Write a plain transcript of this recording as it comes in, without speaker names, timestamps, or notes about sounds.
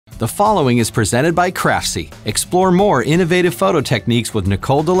The following is presented by Craftsy. Explore more innovative photo techniques with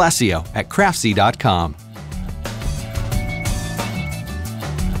Nicole Dalesio at craftsy.com.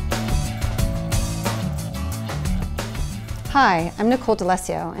 Hi, I'm Nicole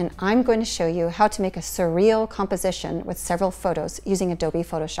Dalesio, and I'm going to show you how to make a surreal composition with several photos using Adobe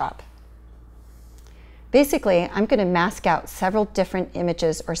Photoshop. Basically, I'm going to mask out several different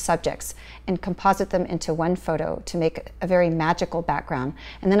images or subjects and composite them into one photo to make a very magical background.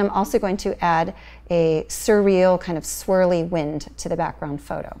 And then I'm also going to add a surreal kind of swirly wind to the background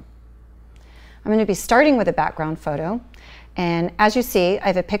photo. I'm going to be starting with a background photo. And as you see, I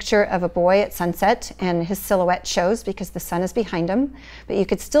have a picture of a boy at sunset, and his silhouette shows because the sun is behind him, but you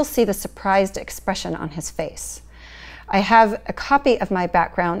could still see the surprised expression on his face. I have a copy of my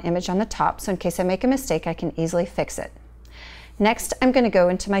background image on the top, so in case I make a mistake, I can easily fix it. Next, I'm going to go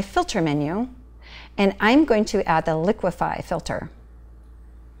into my filter menu, and I'm going to add the liquify filter.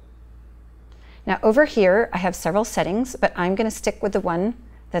 Now over here, I have several settings, but I'm going to stick with the one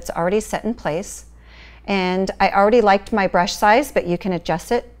that's already set in place. And I already liked my brush size, but you can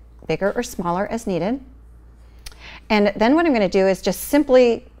adjust it bigger or smaller as needed. And then what I'm going to do is just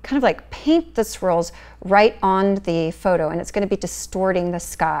simply kind of like paint the swirls right on the photo, and it's going to be distorting the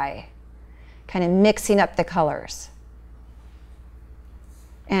sky, kind of mixing up the colors.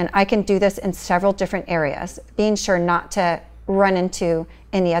 And I can do this in several different areas, being sure not to run into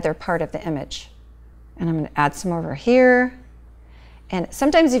any other part of the image. And I'm going to add some over here. And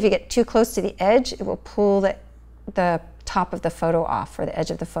sometimes if you get too close to the edge, it will pull the top of the photo off, or the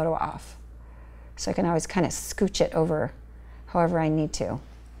edge of the photo off. So I can always kind of scooch it over however I need to.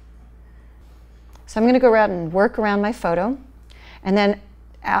 So I'm going to go around and work around my photo. And then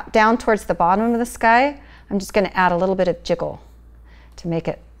down towards the bottom of the sky, I'm just going to add a little bit of jiggle to make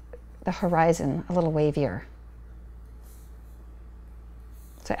it, the horizon, a little wavier.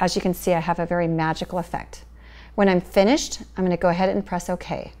 So as you can see, I have a very magical effect. When I'm finished, I'm going to go ahead and press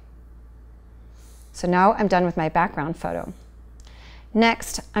OK. So now I'm done with my background photo.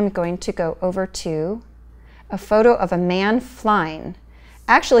 Next, I'm going to go over to a photo of a man flying.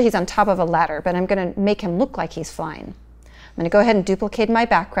 Actually, he's on top of a ladder, but I'm going to make him look like he's flying. I'm going to go ahead and duplicate my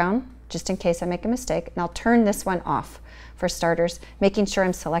background, just in case I make a mistake, and I'll turn this one off for starters, making sure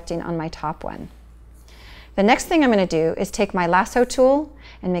I'm selecting on my top one. The next thing I'm going to do is take my lasso tool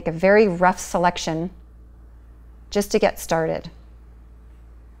and make a very rough selection just to get started.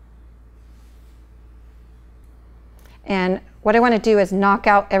 And what I want to do is knock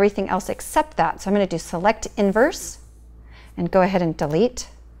out everything else except that. So I'm going to do select inverse and go ahead and delete,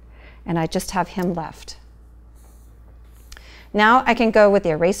 and I just have him left. Now I can go with the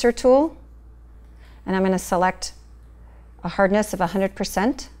eraser tool, and I'm going to select a hardness of 100%,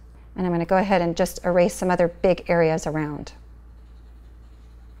 and I'm going to go ahead and just erase some other big areas around.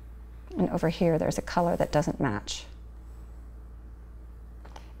 And over here, there's a color that doesn't match.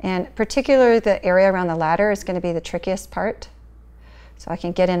 And particularly the area around the ladder is going to be the trickiest part. So I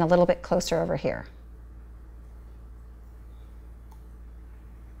can get in a little bit closer over here.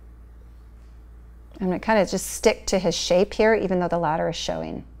 I'm going to kind of just stick to his shape here, even though the ladder is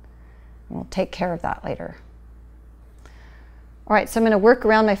showing. And we'll take care of that later. All right, so I'm going to work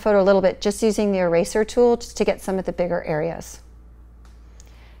around my photo a little bit, just using the eraser tool just to get some of the bigger areas.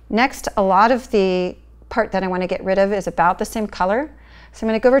 Next, a lot of the part that I want to get rid of is about the same color. So I'm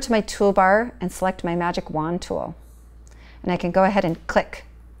going to go over to my toolbar and select my magic wand tool. And I can go ahead and click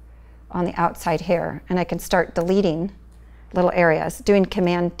on the outside here, and I can start deleting little areas, doing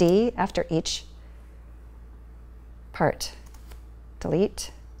Command D after each part.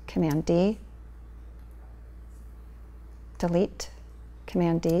 Delete, Command D, delete,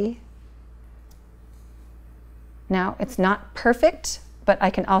 Command D. Now it's not perfect, but I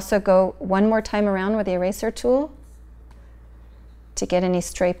can also go one more time around with the eraser tool to get any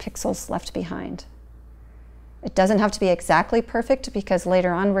stray pixels left behind. It doesn't have to be exactly perfect because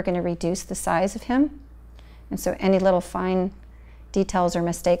later on we're going to reduce the size of him, and so any little fine details or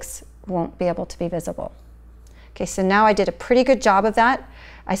mistakes won't be able to be visible. Okay, so now I did a pretty good job of that.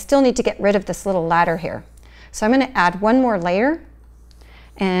 I still need to get rid of this little ladder here. So I'm going to add one more layer,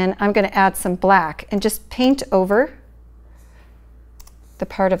 and I'm going to add some black and just paint over the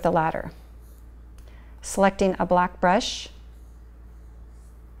part of the ladder. Selecting a black brush,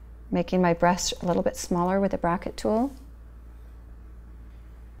 making my brush a little bit smaller with the bracket tool,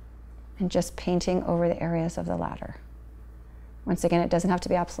 and just painting over the areas of the ladder. Once again, it doesn't have to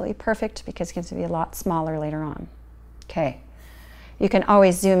be absolutely perfect because it's going to be a lot smaller later on. Okay, you can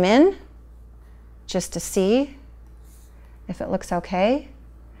always zoom in just to see if it looks okay,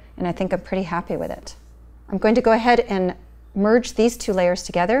 and I think I'm pretty happy with it. I'm going to go ahead and merge these two layers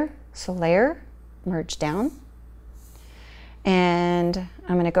together. So layer, merge down. And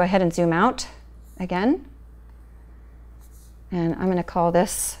I'm going to go ahead and zoom out again. And I'm going to call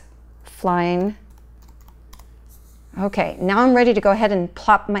this flying. Okay, now I'm ready to go ahead and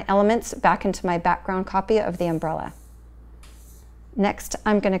plop my elements back into my background copy of the umbrella. Next,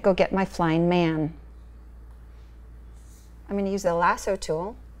 I'm going to go get my flying man. I'm going to use the lasso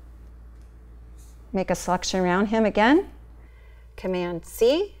tool, make a selection around him again, Command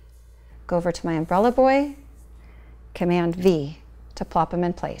C, go over to my umbrella boy, Command V to plop him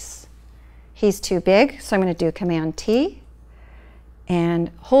in place. He's too big, so I'm going to do Command T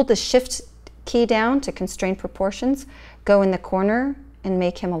and hold the Shift key down to constrain proportions, go in the corner and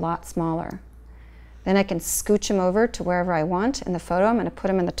make him a lot smaller. Then I can scooch him over to wherever I want in the photo. I'm going to put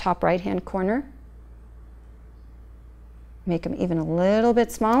him in the top right-hand corner. Make him even a little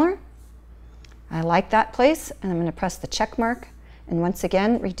bit smaller. I like that place, and I'm going to press the check mark, and once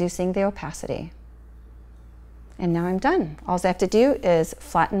again, reducing the opacity. And now I'm done. All I have to do is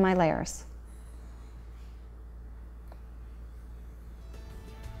flatten my layers.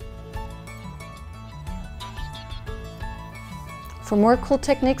 For more cool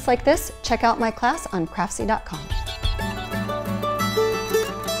techniques like this, check out my class on Craftsy.com.